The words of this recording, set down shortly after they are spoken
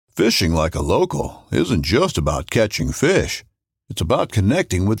Fishing like a local isn't just about catching fish. It's about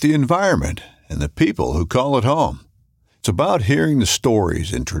connecting with the environment and the people who call it home. It's about hearing the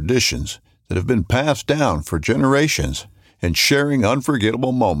stories and traditions that have been passed down for generations and sharing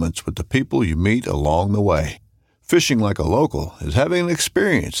unforgettable moments with the people you meet along the way. Fishing like a local is having an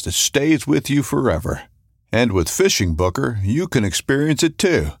experience that stays with you forever. And with Fishing Booker, you can experience it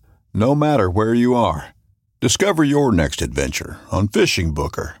too, no matter where you are. Discover your next adventure on Fishing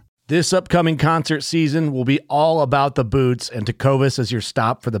Booker. This upcoming concert season will be all about the boots, and Tecovas is your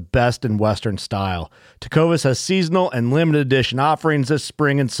stop for the best in Western style. Tecovas has seasonal and limited edition offerings this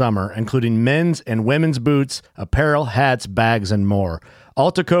spring and summer, including men's and women's boots, apparel, hats, bags, and more.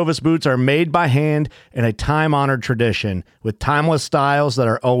 All Tecovas boots are made by hand in a time-honored tradition with timeless styles that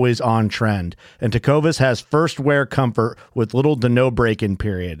are always on trend. And Tecovas has first wear comfort with little to no break-in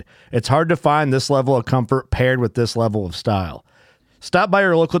period. It's hard to find this level of comfort paired with this level of style. Stop by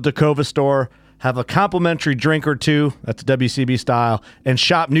your local Tecovas store, have a complimentary drink or two, that's WCB style, and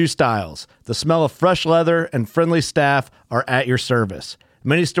shop new styles. The smell of fresh leather and friendly staff are at your service.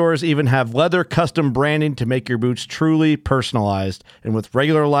 Many stores even have leather custom branding to make your boots truly personalized. And with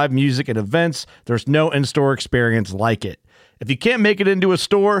regular live music and events, there's no in-store experience like it. If you can't make it into a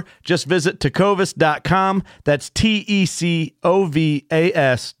store, just visit tecovas.com. That's TECOVAS.com.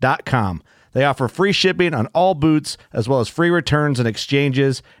 They offer free shipping on all boots, as well as free returns and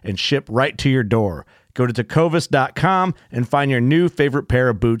exchanges, and ship right to your door. Go to tecovas.com and find your new favorite pair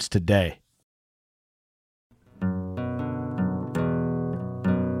of boots today.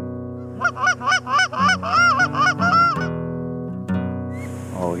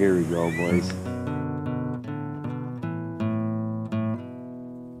 Oh, here we go, boys.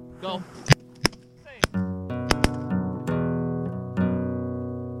 Go.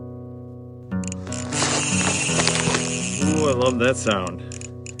 Ooh, I love that sound.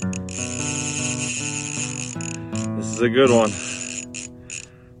 This is a good one.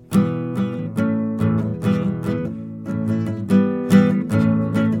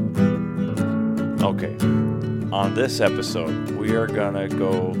 Okay, on this episode, we are gonna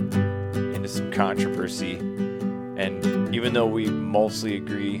go into some controversy, and even though we mostly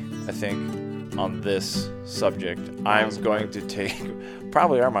agree, I think, on this subject, I'm going to take,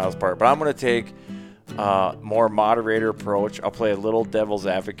 probably our miles apart, but I'm going to take more moderator approach. I'll play a little devil's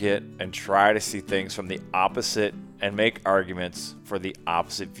advocate and try to see things from the opposite and make arguments for the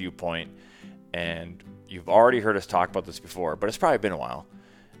opposite viewpoint. And you've already heard us talk about this before, but it's probably been a while.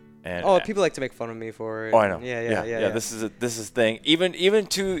 And people like to make fun of me for it. Oh, I know. Yeah. This is thing. Even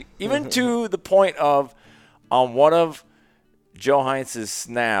to the point of on one of Joe Heinz's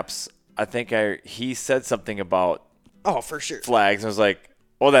snaps, I think he said something about for sure flags. And I was like,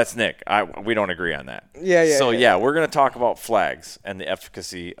 oh, that's Nick. We don't agree on that. Yeah. We're going to talk about flags and the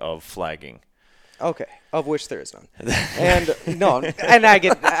efficacy of flagging. Okay, of which there is none. And no, and I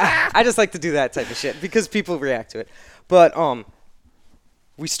just like to do that type of shit because people react to it. But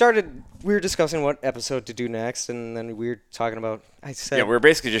we were discussing what episode to do next, and then we were talking about. I said, we were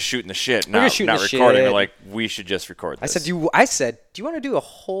basically just shooting the shit, not recording. Shit. We're like, we should just record this. I said, do you want to do a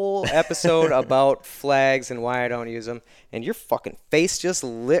whole episode about flags and why I don't use them? And your fucking face just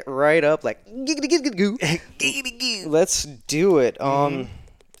lit right up, like giggity giggity goo. Giggity goo. Let's do it.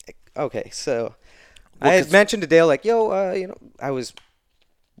 Okay, so I had mentioned to Dale, like, we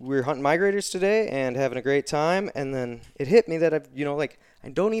were hunting migrators today and having a great time, and then it hit me that I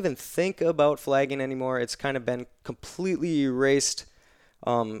don't even think about flagging anymore. It's kind of been completely erased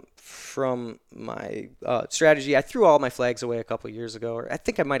from my strategy. I threw all my flags away a couple years ago, or I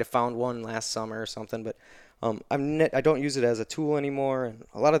think I might have found one last summer or something, but I don't use it as a tool anymore, and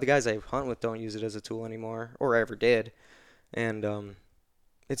a lot of the guys I hunt with don't use it as a tool anymore, or ever did. And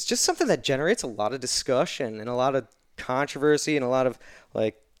it's just something that generates a lot of discussion and a lot of controversy and a lot of,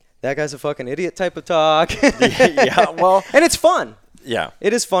 like, that guy's a fucking idiot type of talk. Yeah, well. And it's fun. Yeah.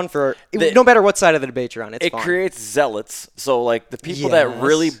 It is fun no matter what side of the debate you're on. It's fun. It creates zealots. So, like, the people that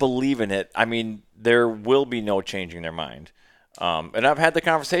really believe in it, I mean, there will be no changing their mind. And I've had the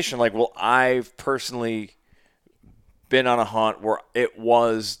conversation, like, well, I've personally been on a hunt where it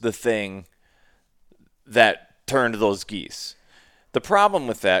was the thing that turned those geese. The problem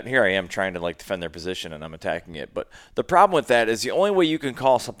with that, here I am trying to, like, defend their position and I'm attacking it, but the problem with that is the only way you can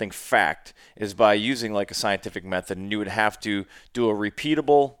call something fact is by using, like, a scientific method, and you would have to do a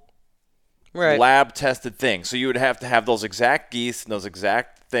repeatable, lab-tested thing. So you would have to have those exact geese and those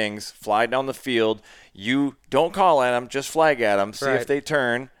exact things fly down the field. You don't call at them, just flag at them, see if they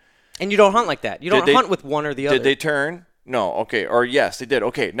turn. And you don't hunt like that. You don't hunt with one or the other. Did they turn? No, okay. Or yes, they did.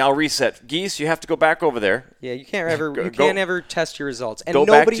 Okay, now reset. Geese, you have to go back over there. Yeah, you can't ever test your results. And go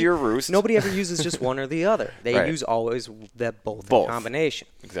back to your roost. Nobody ever uses just one or the other. They Right. use always that both Both. in combination.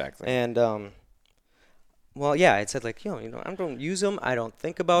 Exactly. And well, yeah, I said like, I don't use them. I don't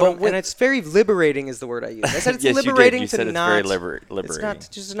think about But them. And it's very liberating is the word I use. I said it's Yes, you did. liberating You to said it's not. very liberating. It's not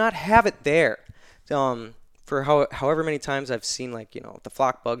to just not have it there. For however many times I've seen like the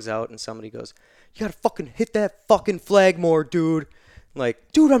flock bugs out and somebody goes, "You gotta fucking hit that fucking flag more, dude."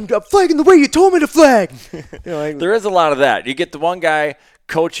 Like, dude, I'm flagging the way you told me to flag. There is a lot of that. You get the one guy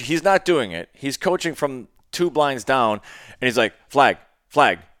coach. He's not doing it. He's coaching from 2 blinds down, and he's like, flag,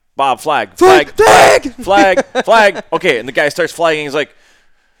 flag, Bob, flag, flag, flag, flag, flag. Okay, and the guy starts flagging. He's like,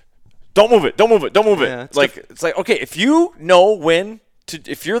 don't move it, don't move it, don't move it. Yeah, It's like, okay, if you know when to,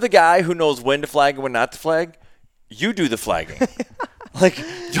 if you're the guy who knows when to flag and when not to flag, you do the flagging. Like,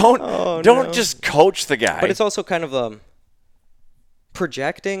 don't just coach the guy. But it's also kind of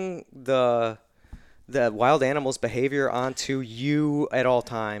projecting the wild animal's behavior onto you at all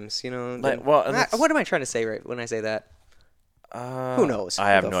times. What am I trying to say right when I say that? Who knows? I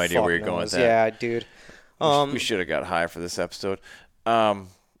have no idea where you're going with that. Yeah, dude. We should have got high for this episode.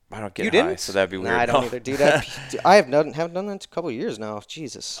 I don't get You high, didn't? so that'd be weird. Nah, I don't either, dude. I haven't done that in a couple of years now.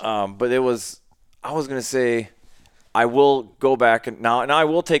 Jesus. But I was gonna say, I will go back and now I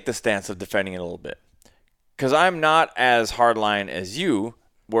will take the stance of defending it a little bit, because I'm not as hardline as you,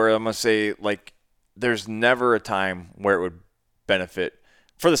 where I'm gonna say like there's never a time where it would benefit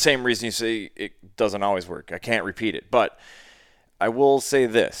for the same reason you say it doesn't always work. I can't repeat it, but I will say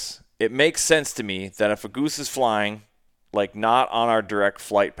this: it makes sense to me that if a goose is flying, like not on our direct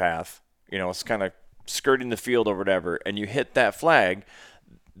flight path, it's kind of skirting the field or whatever, and you hit that flag,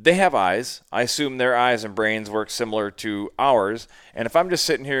 they have eyes. I assume their eyes and brains work similar to ours. And if I'm just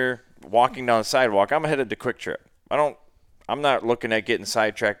sitting here walking down the sidewalk, I'm headed to Quick Trip. I'm not looking at getting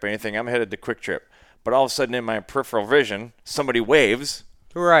sidetracked by anything. I'm headed to Quick Trip. But all of a sudden in my peripheral vision, somebody waves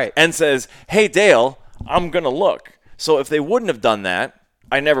Right. and says, "Hey, Dale, I'm going to look." So if they wouldn't have done that,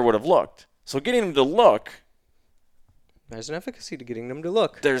 I never would have looked. So getting them to look, There's an efficacy to getting them to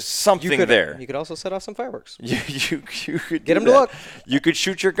look. there's something there. You could also set off some fireworks. You could Get do 'em to that. look. You could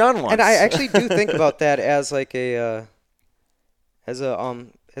shoot your gun once. And I actually do think about that as like as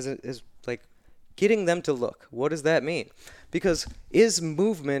like getting them to look. What does that mean? Because is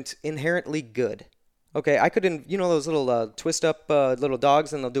movement inherently good? Okay, I could, those little twist up little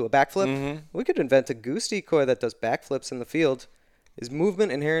dogs and they'll do a backflip. Mm-hmm. We could invent a goose decoy that does backflips in the field. Is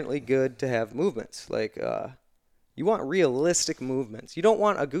movement inherently good to have movements? Like, you want realistic movements. You don't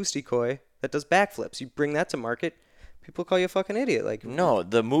want a goose decoy that does backflips. You bring that to market, people call you a fucking idiot. Like, No,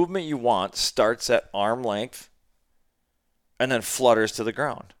 the movement you want starts at arm length and then flutters to the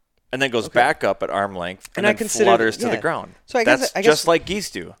ground. And then goes back up at arm length and I then consider flutters to yeah. the ground. So I guess- That's I guess- just like geese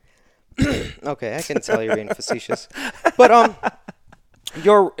do. Okay, I can tell you're being facetious, but I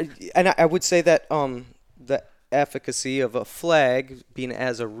would say that the efficacy of a flag being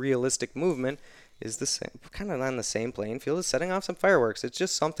as a realistic movement is the same, kind of on the same playing field as setting off some fireworks. It's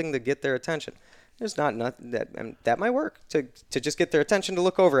just something to get their attention. There's not nothing that might work to just get their attention to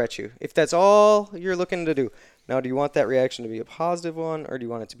look over at you if that's all you're looking to do. Now, do you want that reaction to be a positive one or do you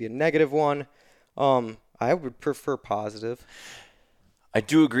want it to be a negative one? I would prefer positive. I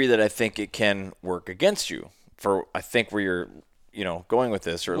do agree that I think it can work against you for I think where you're going with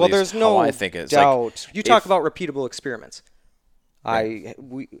this, or at least there's how no I think it. It's doubt. like, You talk if- about repeatable experiments. Right.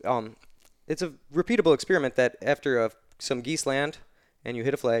 It's a repeatable experiment that after some geese land and you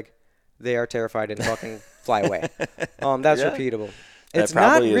hit a flag, they are terrified and fucking fly away. That's Yeah. repeatable. That It's not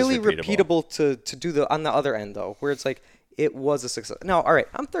probably is really repeatable. repeatable to do on the other end though, where it's like it was a success. Now, all right,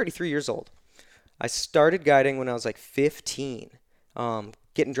 I'm 33 years old. I started guiding when I was like 15.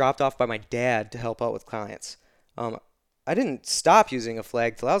 Getting dropped off by my dad to help out with clients. I didn't stop using a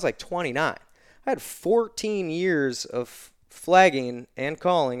flag till I was like 29. I had 14 years of flagging and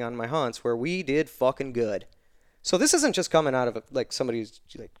calling on my hunts where we did fucking good. So this isn't just coming out of like somebody who's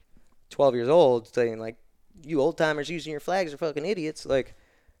like 12 years old saying like, you old timers using your flags are fucking idiots. Like,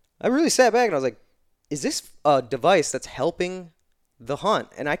 I really sat back and I was like, is this a device that's helping the hunt?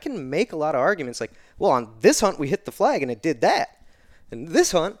 And I can make a lot of arguments like, well, on this hunt we hit the flag and it did that. And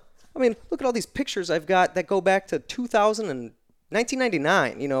this hunt, I mean, look at all these pictures I've got that go back to 2000 and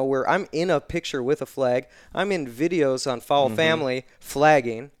 1999, where I'm in a picture with a flag. I'm in videos on Foul Family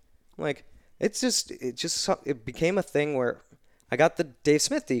flagging. Like, it became a thing where I got the Dave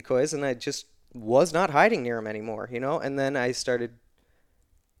Smith decoys and I just was not hiding near them anymore, And then I started,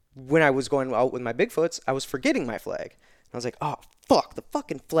 when I was going out with my Bigfoots, I was forgetting my flag. And I was like, oh, fuck, the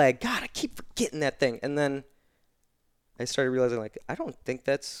fucking flag. God, I keep forgetting that thing. And then I started realizing, like, I don't think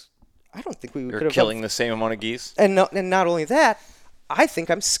we could You're have killing the same amount of geese. And not only that, I think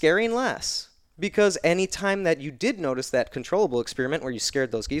I'm scaring less. Because any time that you did notice that controllable experiment where you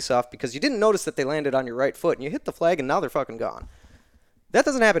scared those geese off because you didn't notice that they landed on your right foot and you hit the flag and now they're fucking gone. That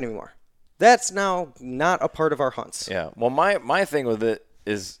doesn't happen anymore. That's now not a part of our hunts. Yeah. Well, my thing with it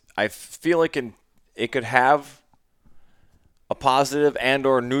is I feel like it could have a positive and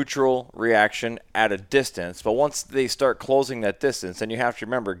or neutral reaction at a distance, but once they start closing that distance, and you have to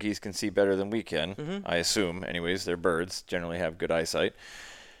remember geese can see better than we can, I assume. Anyways, they're birds, generally have good eyesight.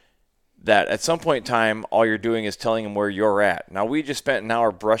 That at some point in time, all you're doing is telling them where you're at. Now, we just spent an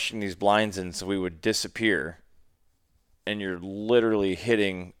hour brushing these blinds in so we would disappear, and you're literally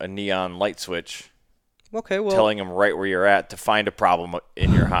hitting a neon light switch, Okay, well, telling them right where you're at to find a problem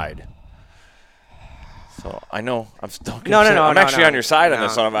in your hide. So I know I'm still No, I'm actually on your side on no,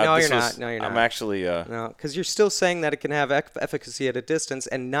 this one. no, you're not. No, you're I'm not. actually No, because you're still saying that it can have efficacy at a distance,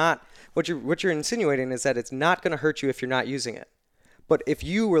 and not what you're insinuating is that it's not going to hurt you if you're not using it. But if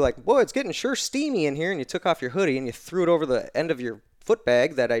you were like, boy, it's getting sure steamy in here, and you took off your hoodie and you threw it over the end of your foot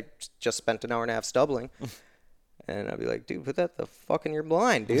bag that I just spent an hour and a half stubbling, and I'd be like, dude, put that the fuck in your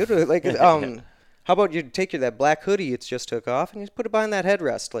blind, dude. Like, how about you take that black hoodie you just took off and you just put it behind that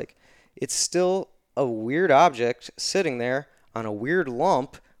headrest? Like, it's still a weird object sitting there on a weird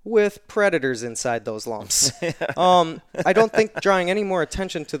lump with predators inside those lumps. I don't think drawing any more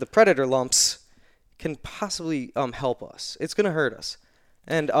attention to the predator lumps can possibly help us. It's going to hurt us.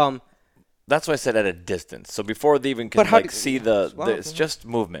 And that's why I said at a distance. So before they even can see it's just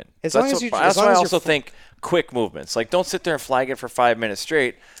movement. As That's long as you- that's as long why I as you're also think quick movements. Like, don't sit there and flag it for 5 minutes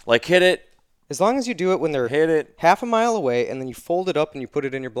straight. Like, hit it. as long as you do it when they're Hit it. half a mile away and then you fold it up and you put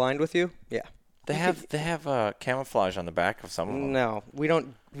it in your blind with you, yeah. They have camouflage on the back of some of them. No, we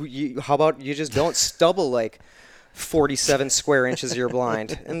don't. How about you just don't stubble like 47 square inches of your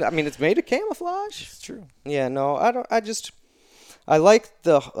blind? And I mean, it's made of camouflage. It's true. Yeah, no, I don't. I like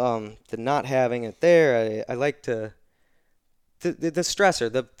the not having it there. I like the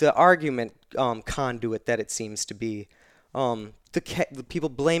stressor, the argument conduit that it seems to be. The people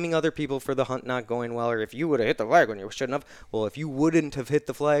blaming other people for the hunt not going well, or if you would have hit the flag when you shouldn't have. Well, if you wouldn't have hit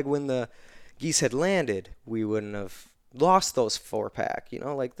the flag when the geese had landed, we wouldn't have lost those 4-pack. You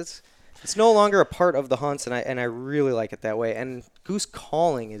know, like this. It's no longer a part of the hunts, and I really like it that way. And goose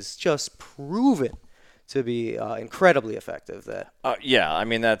calling is just proven to be incredibly effective. Yeah, I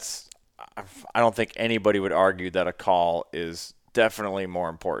mean, I don't think anybody would argue that a call is definitely more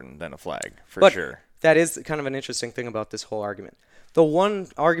important than a flag, but sure. That is kind of an interesting thing about this whole argument. The one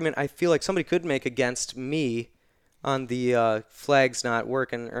argument I feel like somebody could make against me on the flags not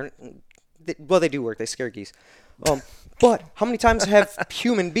working, they do work. They scare geese. But how many times have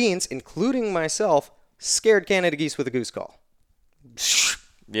human beings, including myself, scared Canada geese with a goose call?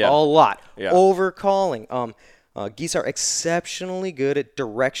 Yeah. A lot. Yeah. Overcalling. Geese are exceptionally good at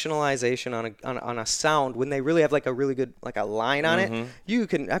directionalization on a sound when they really have like a really good like a line on it. You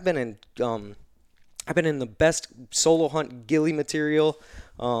can. I've been in the best solo hunt ghillie material,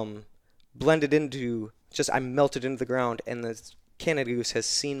 blended into I melted into the ground, and the Canada goose has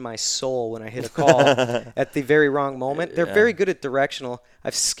seen my soul when I hit a call at the very wrong moment. They're very good at directional.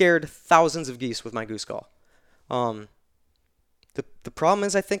 I've scared thousands of geese with my goose call. The problem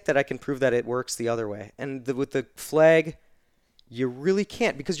is I think that I can prove that it works the other way. And with the flag, you really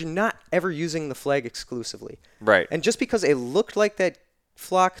can't because you're not ever using the flag exclusively. Right. And just because it looked like that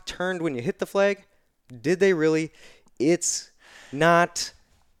flock turned when you hit the flag, did they really? It's not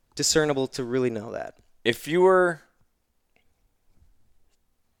discernible to really know that. If you were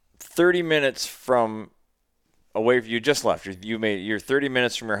 30 minutes from away, you just left. You're 30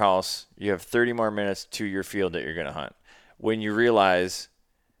 minutes from your house. You have 30 more minutes to your field that you're going to hunt. When you realize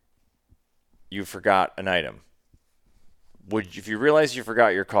you forgot an item, if you realize you forgot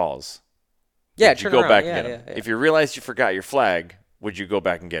your calls, would you go back and get them? Yeah. If you realize you forgot your flag, would you go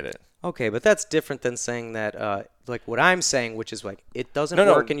back and get it? Okay, but that's different than saying that, like what I'm saying, which is like it doesn't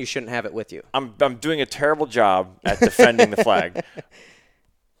work and you shouldn't have it with you. I'm doing a terrible job at defending the flag.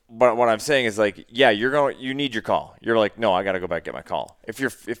 But what I'm saying is like, yeah, you need your call. You're like, no, I got to go back and get my call.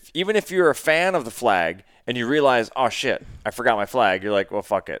 Even if you're a fan of the flag and you realize, oh shit, I forgot my flag, you're like, well,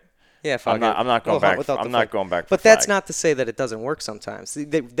 fuck it. Yeah, fuck it. I'm not going back. I'm not going back. But that's not to say that it doesn't work sometimes.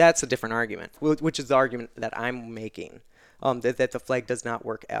 That's a different argument, which is the argument that I'm making. That the flag does not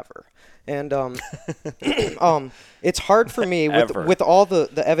work ever. And it's hard for me with all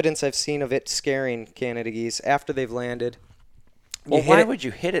the evidence I've seen of it scaring Canada geese after they've landed. Well, why would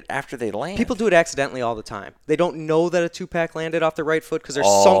you hit it after they land? People do it accidentally all the time. They don't know that a 2-pack landed off the right foot because they're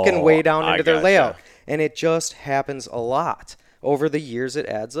sunken way down into their layout. And it just happens a lot. Over the years, it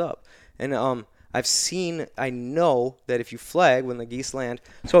adds up. And I know that if you flag when the geese land.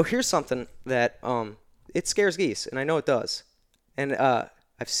 So here's something that it scares geese, and I know it does. And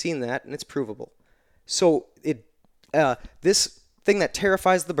I've seen that, and it's provable. So this thing that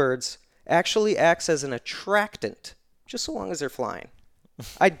terrifies the birds actually acts as an attractant, just so long as they're flying.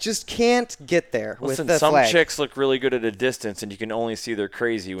 I just can't get there with the some flag. chicks look really good at a distance, and you can only see they're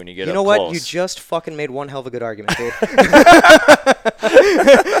crazy when you get up You know close. what? You just fucking made one hell of a good argument, dude.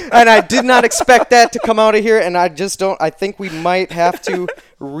 And I did not expect that to come out of here, and I just don't. I think we might have to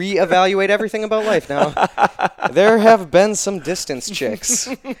reevaluate everything about life now. There have been some distance chicks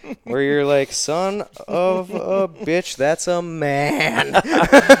where you're like, son of a bitch, that's a man.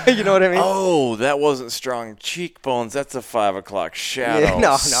 You know what I mean? Oh, that wasn't strong cheekbones. That's a 5 o'clock shadow. Yeah,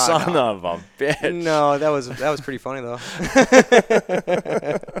 no, Son of a bitch. No, that was pretty funny though.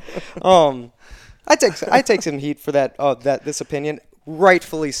 I take some heat for this opinion,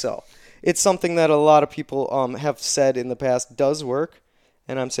 rightfully so. It's something that a lot of people have said in the past does work,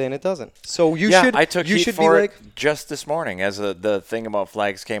 and I'm saying it doesn't. So I took heat for it just this morning as the thing about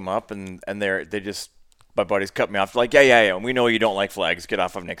flags came up, and my buddies cut me off like, yeah, we know you don't like flags. Get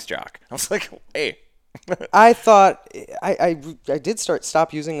off of Nick's jock. I was like, hey. I thought I did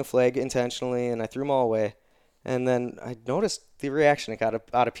stop using the flag intentionally, and I threw them all away. And then I noticed the reaction it got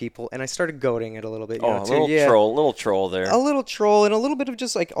out of people, and I started goading it a little bit. Little troll there. A little troll, and a little bit of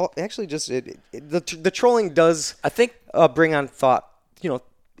just like actually just the trolling does. I think bring on thought,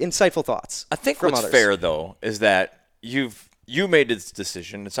 insightful thoughts. I think what's fair though is that you made this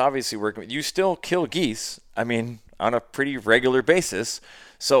decision. It's obviously working. You still kill geese. I mean, on a pretty regular basis.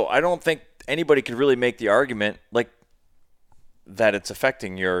 So I don't think anybody could really make the argument like that it's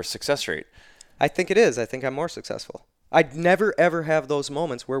affecting your success rate. I think it is. I think I'm more successful. I'd never, ever have those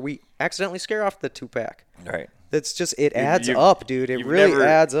moments where we accidentally scare off the 2-pack. Right. That's just, it adds up, dude. It really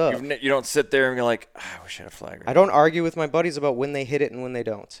adds up. You don't sit there and be like, I wish I had a flag. I don't argue with my buddies about when they hit it and when they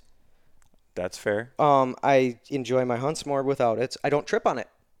don't. That's fair. I enjoy my hunts more without it. I don't trip on it.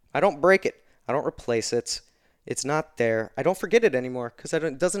 I don't break it. I don't replace it. It's not there. I don't forget it anymore because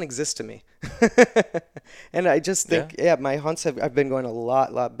it doesn't exist to me. And I just think, my hunts I've been going a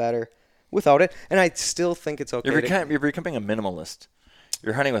lot better without it, and I still think it's okay. You're becoming a minimalist.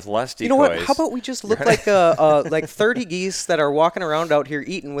 You're hunting with less decoys. You know what? How about we just look like like 30 geese that are walking around out here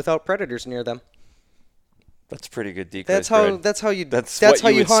eating without predators near them? That's pretty good decoys. That's how you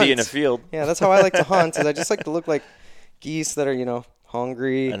would hunt. See in a field. Yeah, that's how I like to hunt. Is I just like to look like geese that are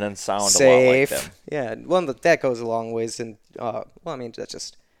hungry and then sound safe. a lot like them. Yeah, well, that goes a long ways, and that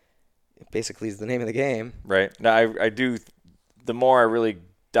just basically is the name of the game. Right. Now I do. The more I really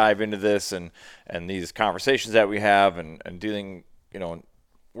dive into this and these conversations that we have and dealing,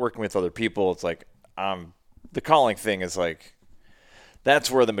 working with other people, it's like the calling thing is like that's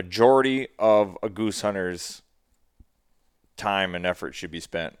where the majority of a goose hunter's time and effort should be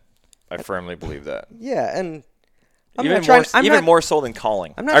spent. I firmly believe that. Yeah, and more so than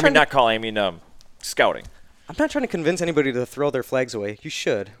calling. Scouting. I'm not trying to convince anybody to throw their flags away. You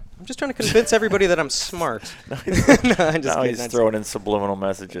should. I'm just trying to convince everybody that I'm smart. He's throwing in subliminal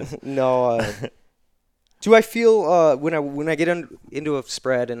messages. No. Do I feel when I get into a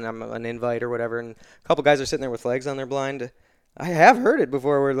spread and I'm an invite or whatever, and a couple guys are sitting there with flags on their blind? I have heard it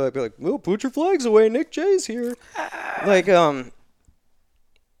before where they'll be like, "Well, put your flags away. Nick Jay's here."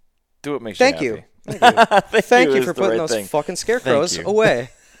 Do what makes you happy. Thank you. Thank you for putting those fucking scarecrows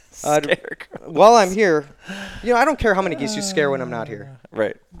away. While I'm here, I don't care how many geese you scare when I'm not here.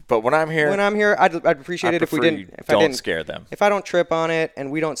 Right, but when I'm here, I'd appreciate it if we didn't. If I didn't scare them. If I don't trip on it and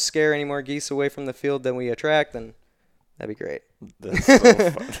we don't scare any more geese away from the field than we attract, then that'd be great.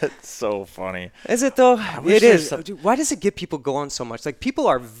 That's so funny. Is it though? It is. Dude, why does it get people going so much? Like people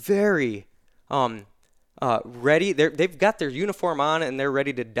are very ready. They've got their uniform on and they're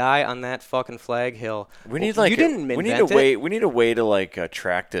ready to die on that fucking flag hill. We need We need a way to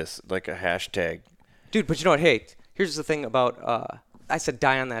track this, like a hashtag. Dude, but you know what? Hey, here's the thing about I said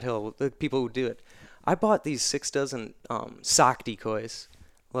die on that hill. The people who do it. I bought these 6 dozen sock decoys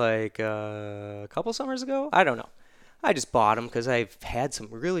like a couple summers ago. I don't know. I just bought them because I've had some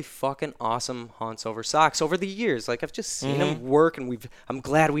really fucking awesome hunts over socks over the years. Like I've just seen them work, and I'm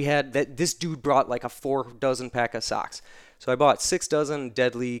glad we had that. This dude brought like a 4 dozen pack of socks. So I bought 6 dozen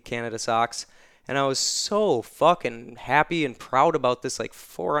Deadly Canada socks, and I was so fucking happy and proud about this like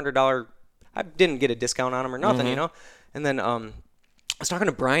 $400. I didn't get a discount on them or nothing, And then I was talking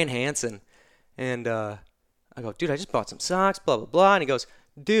to Brian Hansen, and I go, dude, I just bought some socks, blah, blah, blah. And he goes,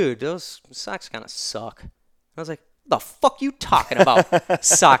 dude, those socks kind of suck. I was like, the fuck you talking about?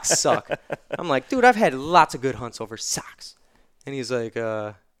 Socks suck. I'm like, dude, I've had lots of good hunts over socks. And he's like,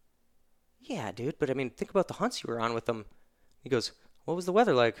 yeah, dude, but I mean, think about the hunts you were on with them. He goes, what was the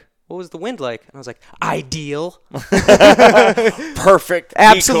weather like? What was the wind like? And I was like, ideal. Perfect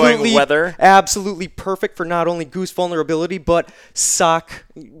Absolutely, weather. absolutely perfect for not only goose vulnerability, but sock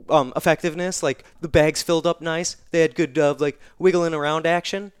effectiveness. Like, the bags filled up nice. They had good, like, wiggling around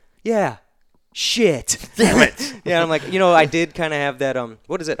action. Yeah. Shit. Damn it. Yeah, I'm like, I did kind of have that,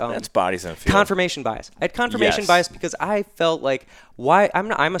 what is it? That's bodies in the field. Confirmation bias. I had confirmation Yes. bias because I felt like,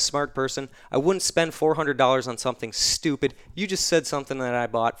 I'm a smart person. I wouldn't spend $400 on something stupid. You just said something that I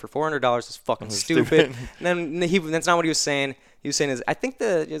bought for $400 is fucking stupid. And then that's not what he was saying. He was saying I think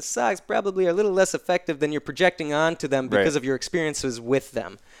the socks probably are a little less effective than you're projecting onto them because of your experiences with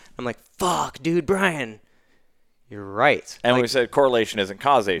them. I'm like, fuck, dude, Brian. You're right. And like, we said correlation isn't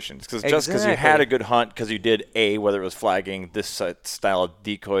causation. Because just because you had a good hunt, because you did whether it was flagging, this style of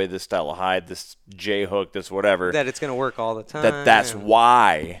decoy, this style of hide, this J hook, this whatever, that it's going to work all the time. That's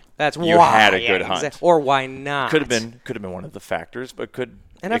why you had a good hunt. Or why not? Could have been one of the factors, but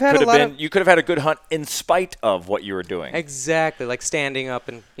And I've had a lot of, you could have had a good hunt in spite of what you were doing. Exactly, like standing up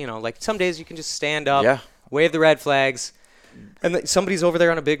and like some days you can just stand up, wave the red flags. And somebody's over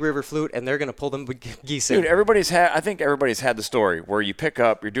there on a big river flute, and they're gonna pull them geese in. Dude, I think everybody's had the story where you pick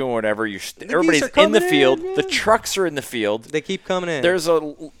up, you're doing whatever, everybody's in the field, the trucks are in the field. They keep coming in. There's a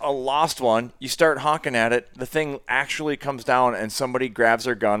lost one. You start honking at it, the thing actually comes down, and somebody grabs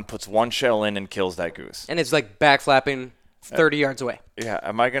their gun, puts one shell in, and kills that goose. And it's like backflapping 30 yards away. Yeah,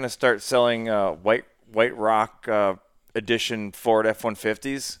 am I gonna start selling White Rock edition Ford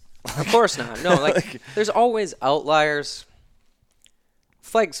F-150s? Of course not. No, like there's always outliers.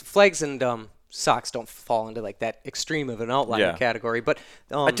 Flags and socks don't fall into like that extreme of an outlier category, but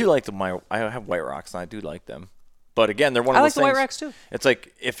I do like I have White Rocks and I do like them, but again, they're one of those things. I like the White Rocks too. It's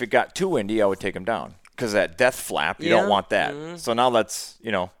like if it got too windy, I would take them down because that death flap, you don't want that. Mm-hmm. So now that's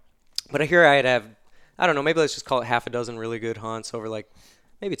But here I'd have, I don't know, maybe let's just call it half a dozen really good hunts over like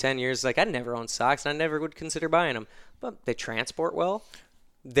maybe 10 years. Like I never owned socks and I never would consider buying them, but they transport well.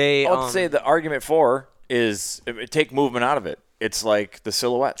 I would say the argument for is take movement out of it. It's like the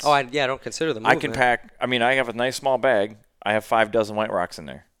silhouettes. I don't consider them movement. I can pack, I have a nice small bag. I have 5 dozen White Rocks in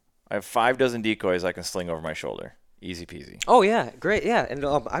there. I have 5 dozen decoys I can sling over my shoulder. Easy peasy. Oh, yeah. Great. Yeah. And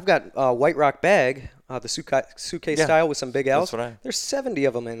I've got a White Rock bag, the suitcase style with some big L's. There's 70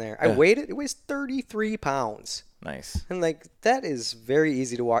 of them in there. I weighed it. It weighs 33 pounds. Nice. And like that is very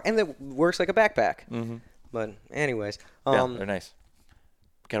easy to walk. And it works like a backpack. Mm-hmm. But anyways. They're nice.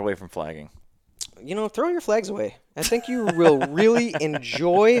 Get away from flagging. Throw your flags away. I think you will really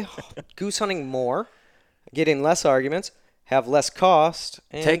enjoy goose hunting more, get in less arguments, have less cost,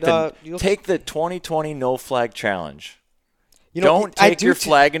 and take the 2020 no flag challenge. Don't take your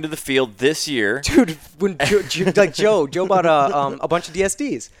flag into the field this year, dude. When Joe bought a bunch of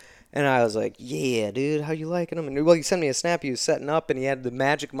DSDs, and I was like, yeah, dude, how you liking them? And he sent me a snap. He was setting up, and he had the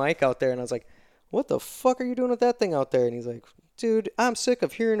Magic mic out there, and I was like, what the fuck are you doing with that thing out there? And he's like, dude, I'm sick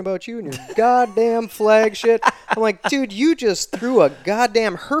of hearing about you and your goddamn flag shit. I'm like, dude, you just threw a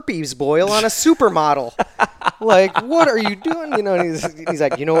goddamn herpes boil on a supermodel. Like, what are you doing? And he's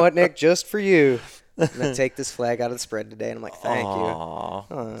like, you know what, Nick, just for you. I'm going to take this flag out of the spread today. And I'm like, thank you.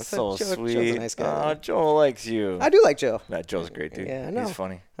 Oh, so sweet. Joe's a nice guy. Joe likes you. I do like Joe. Joe's great, dude. Yeah, I know. He's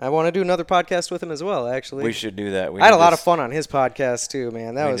funny. I want to do another podcast with him as well, actually. We should do that. I had a lot of fun on his podcast, too,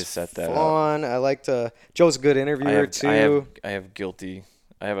 man. That was fun. I liked Joe's a good interviewer, too. I have guilty.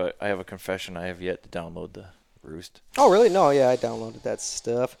 I have a confession. I have yet to download the Roost. Oh, really? No, yeah, I downloaded that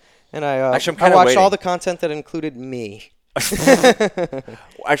stuff. And I I'm watched all the content that included me.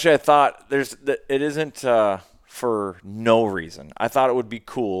 Actually, I thought it isn't for no reason. I thought it would be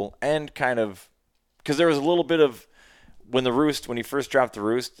cool and kind of because there was a little bit of when you first dropped the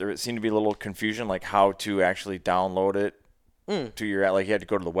Roost, there seemed to be a little confusion like how to actually download it to your you had to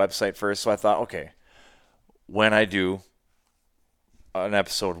go to the website first. So I thought, okay, when I do an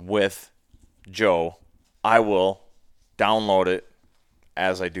episode with Joe, I will download it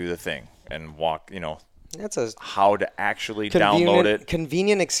as I do the thing and walk, That's how to actually download it.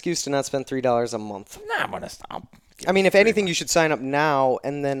 Convenient excuse to not spend $3 a month. Nah, I'm gonna stop. I mean, if anything, you should sign up now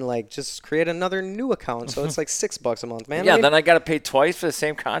and then just create another new account. So it's like $6 a month, man. Yeah, then I got to pay twice for the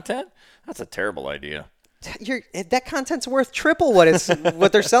same content. That's a terrible idea. That content's worth triple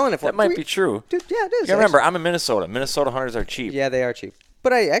what they're selling it for. That might be true. Dude, yeah, it is. You remember, I'm in Minnesota. Minnesota hunters are cheap. Yeah, they are cheap.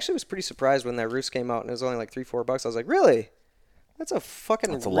 But I actually was pretty surprised when that Roost came out and it was only like $3-4. I was like, really? That's a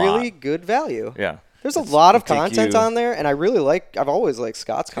fucking really good value. Yeah. There's a lot of take content you- on there, and I've always liked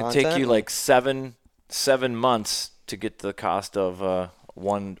Scott's It could content. take you like seven months to get the cost of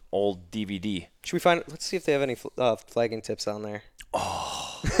one old DVD. Should we let's see if they have any flagging tips on there.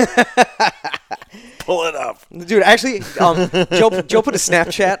 Pull it up. Dude, actually, Joe put a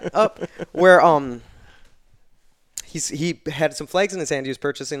Snapchat up where he had some flags in his hand. He was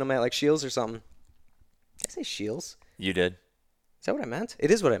purchasing them at like Shields or something. Did I say Shields? You did. Is that what I meant?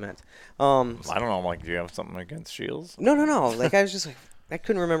 It is what I meant. I don't know. I'm like, do you have something against Shields? No. Like I was just like, I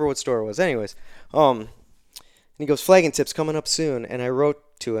couldn't remember what store it was. Anyways, and he goes, flagging tips coming up soon. And I wrote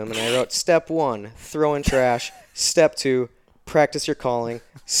to him, and I wrote, step 1, throw in trash. Step 2, practice your calling.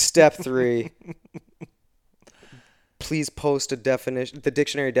 Step 3, please post the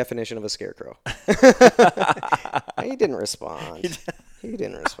dictionary definition of a scarecrow. He didn't respond. He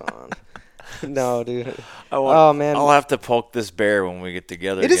didn't respond. No, dude. Oh man, I'll have to poke this bear when we get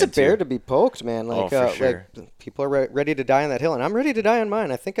together. it is a again, bear too. to be poked, man. Like, for sure. like people are ready to die on that hill, and I'm ready to die on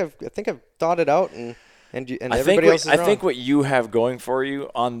mine. I think I've thought it out, and everybody else is I wrong. think what you have going for you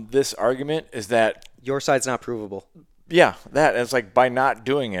on this argument is that Your side's not provable. that it's like by not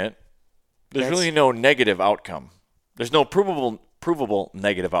doing it, there's really no negative outcome. There's no provable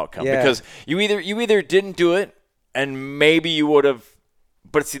negative outcome because you either didn't do it and maybe you would have,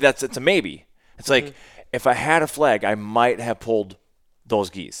 but see it's a maybe. It's like if I had a flag, I might have pulled those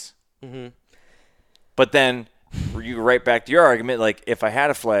geese. Mm-hmm. But then you go right back to your argument, like if I had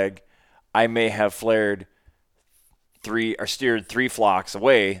a flag, I may have steered 3 flocks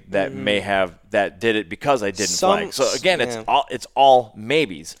away that that did it because I didn't flag. So again, it's all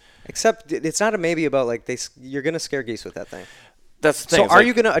maybes. Except it's not a maybe about like you're gonna scare geese with that thing. That's the thing. So It's are like,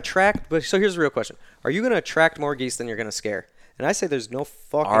 you gonna attract? But so here's the real question: are you gonna attract more geese than you're gonna scare? And I say there's no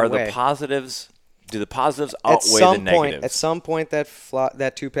fucking way. Do the positives outweigh the negatives? At some point, that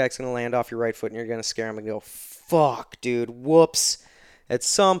 2-pack's gonna land off your right foot, and you're gonna scare them and go, "Fuck, dude, whoops." At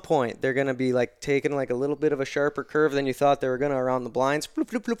some point, they're gonna be like taking like a little bit of a sharper curve than you thought they were gonna around the blinds, floop,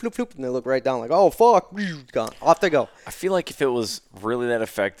 floop, floop, floop, floop, and they look right down like, "Oh fuck," gone. Off they go. I feel like if it was really that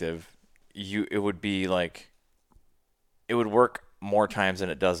effective, it would be like it would work more times than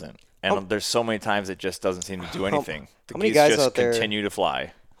it doesn't. And there's so many times it just doesn't seem to do anything. The how many geese guys just out there- continue to fly.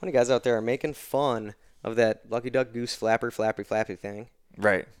 How many guys out there are making fun of that Lucky Duck Goose flappy thing?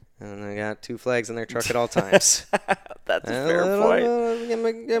 Right. And they got 2 flags in their truck at all times. That's a fair point.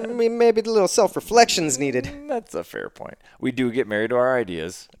 Maybe a little self-reflection's needed. That's a fair point. We do get married to our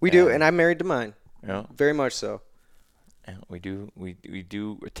ideas. We do, and I'm married to mine. Yeah. Very much so. And we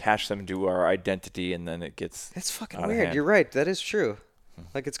do attach them to our identity, and then it gets. That's fucking out of weird. hand. You're right. That is true.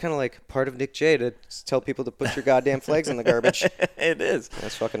 Like it's kind of like part of Nick J to tell people to put your goddamn flags in the garbage. It is.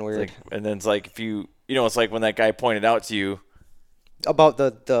 That's fucking weird. It's like, and then it's like if it's like when that guy pointed out to you About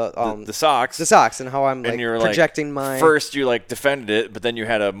the socks. the socks and how I'm like and you're projecting like, my first you like defended it, but then you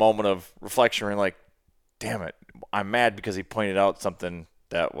had a moment of reflection where you're like, damn it, I'm mad because he pointed out something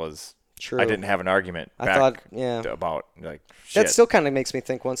that was true. I didn't have an argument I back thought, yeah. about like shit. That still kind of makes me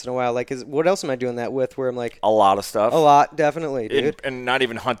think once in a while. Like, what else am I doing that with? Where I'm like, a lot of stuff. a lot, definitely, dude. And not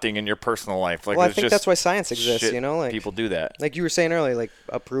even hunting in your personal life. Like, Well, I it's think just that's why science exists, shit, you know? Like, people do that. like you were saying earlier, like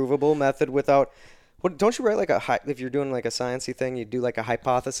a provable method without. What don't you write like if you're doing like a sciencey thing, you do like a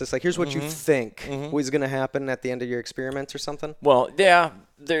hypothesis. Like, here's what you think was going to happen at the end of your experiment or something. Well, yeah,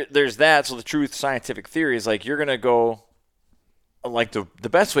 there's that. So the truth scientific theory is like you're gonna go. Like the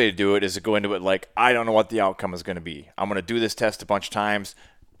best way to do it is to go into it like I don't know what the outcome is going to be. I'm going to do this test a bunch of times,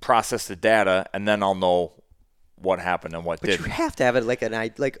 process the data, and then I'll know what happened and what But didn't. you have to have it like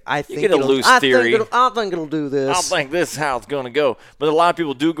I think get a loose theory. I think it'll do this. I think this is how it's going to go. But a lot of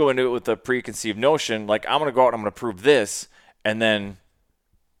people do go into it with a preconceived notion, like I'm going to go out and I'm going to prove this, and then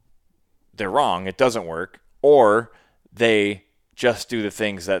they're wrong. It doesn't work. Or they just do the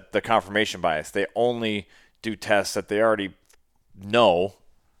things that the confirmation bias. They only do tests that they already know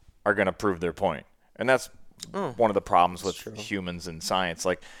are going to prove their point. And that's one of the problems with humans and science.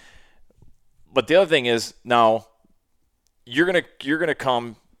 Like, but the other thing is now you're going to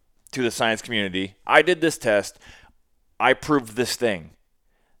come to the science community. I did this test. I proved this thing.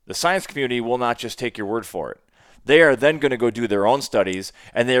 The science community will not just take your word for it. They are then going to go do their own studies,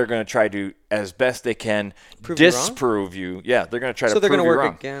 and they are going to try to, as best they can, disprove you. Yeah, they're going to try to prove you wrong. So they're going to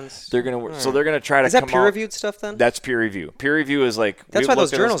work against. They're going to. So they're going to try to. Is that peer-reviewed stuff then? That's peer review. Peer review is like. That's why those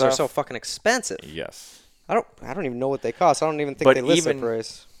journals are so fucking expensive. Yes. I don't even know what they cost. I don't even think they list the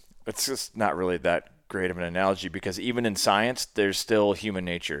price. It's just not really that great of an analogy because even in science, there's still human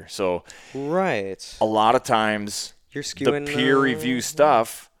nature. So. Right. A lot of times, you're skewing the peer review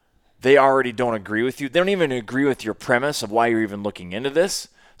stuff. They already don't agree with you. They don't even agree with your premise of why you're even looking into this.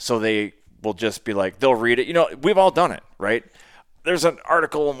 So they will just be like, they'll read it. You know, we've all done it, right? There's an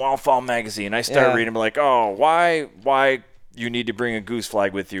article in Wildfowl magazine. I start reading, like, oh, why you need to bring a goose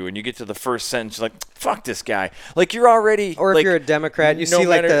flag with you, and you get to the first sentence, you're like, fuck this guy. Like, you're already, or if like, you're a Democrat, you see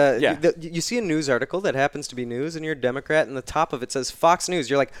like yeah. you see a news article that happens to be news, and you're a Democrat, and the top of it says Fox News.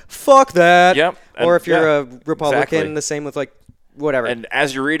 You're like, fuck that. Yep. Or if you're a Republican, exactly. the same with like whatever. And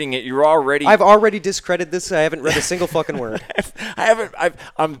as you're reading it, you're already. I've already discredited this. I haven't read a single fucking word.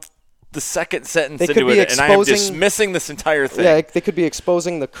 I'm the second sentence They into could be it, and I am exposing- dismissing this entire thing. Yeah, they could be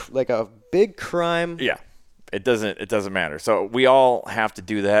exposing like a big crime. Yeah. It doesn't matter. So we all have to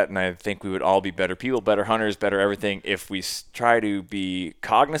do that, and I think we would all be better people, better hunters, better everything if we try to be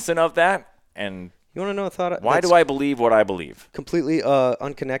cognizant of that. And You want to know a thought? why do I believe what I believe? Completely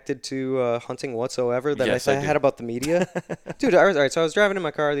unconnected to hunting whatsoever that Yes, I I do. had about the media. Dude, all right, so I was driving in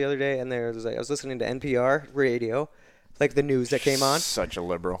my car the other day, and I was listening to NPR radio, like the news that came on. Such a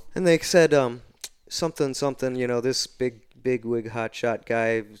liberal. And they said something, you know, this big wig hotshot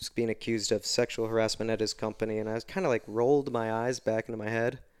guy was being accused of sexual harassment at his company, and I was kind of like rolled my eyes back into my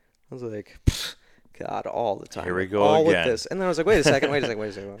head. I was like, God, all the time. Here we go all again. with this. And then I was like, wait a second. Am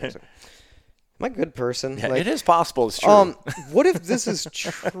I a good person? Yeah, like, it is possible. It's true. what if this is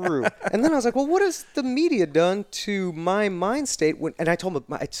true? And then I was like, well, what has the media done to my mind state? And I told him,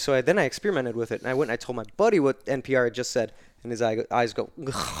 then I experimented with it, and I went and I told my buddy what NPR had just said, and his eyes go,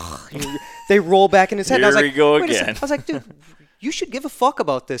 they roll back in his head. Here and I was we like, go wait a again. second. I was like, dude, you should give a fuck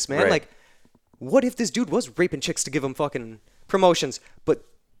about this, man. Right. Like, what if this dude was raping chicks to give him fucking promotions? But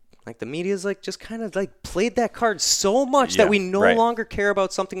like the media's like just kind of like played that card so much Yeah, that we no right. longer care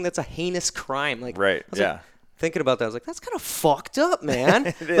about something that's a heinous crime. Like, Right, I was yeah. like, thinking about that, I was like, that's kind of fucked up, man.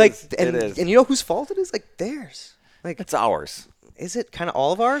 It like, is, and, it is. and you know whose fault it is? Like theirs. Like, It's ours. is it kind of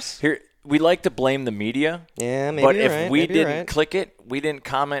all of ours? Here, we like to blame the media. Yeah, maybe But you're if right. we maybe you're didn't right. click it, we didn't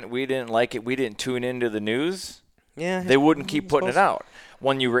comment, we didn't like it, we didn't tune into the news, Yeah, they wouldn't keep putting it suppose- out.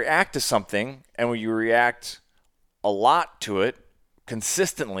 When you react to something and when you react a lot to it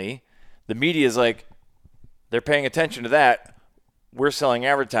consistently, the media is like, they're paying attention to that. We're selling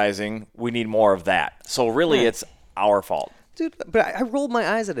advertising. We need more of that. So really, Right. it's our fault. Dude, but I rolled my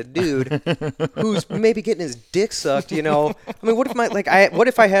eyes at a dude who's maybe getting his dick sucked, you know. I mean, what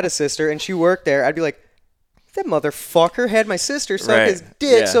if I had a sister and she worked there? I'd be like, that motherfucker had my sister suck Right, his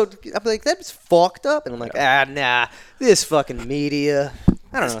dick. yeah. So I'd be like, that's fucked up. And I'm like, nah, this fucking media.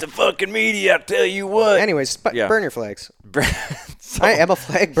 I don't It's know. the fucking media, I tell you what. Anyways, Yeah. burn your flags. So- I am a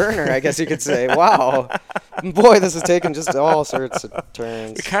flag burner, I guess you could say. Wow. Boy, this is taking just all sorts of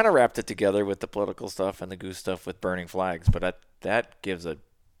turns. We kind of wrapped it together with the political stuff and the goose stuff with burning flags, but that gives a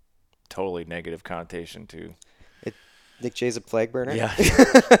totally negative connotation to. Nick J's a flag burner? Yeah.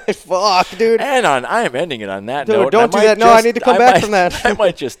 Fuck, dude. And I am ending it on that Dude, note. don't do that. No, I need to come back from that. I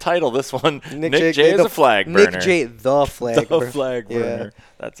might just title this one Nick J is the a flag burner. Nick J, the flag the burner. flag Yeah. burner.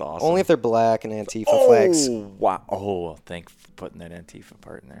 That's awesome. Only if they're black and Antifa flags. Wow. Oh, thanks for putting that Antifa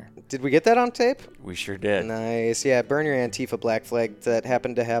part in there. Did we get that on tape? We sure did. Nice. Yeah, burn your Antifa black flag that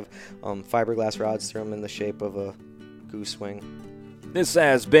happened to have fiberglass rods through them in the shape of a goose wing. This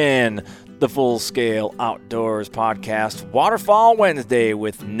has been the Full Scale Outdoors Podcast, Waterfall Wednesday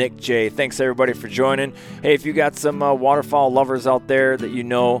with Nick J. Thanks everybody for joining. Hey, if you got some waterfall lovers out there that you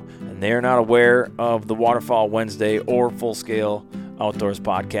know and they're not aware of the Waterfall Wednesday or Full Scale Outdoors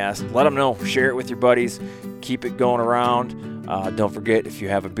Podcast, let them know. Share it with your buddies. Keep it going around. Don't forget, if you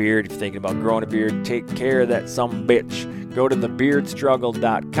have a beard, if you're thinking about growing a beard, take care of that sumbitch. Go to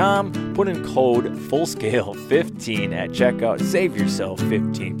thebeardstruggle.com, put in code FULLSCALE15 at checkout, save yourself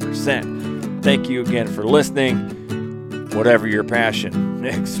 15%. Thank you again for listening. Whatever your passion,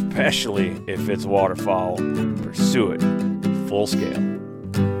 especially if it's waterfowl, pursue it full scale.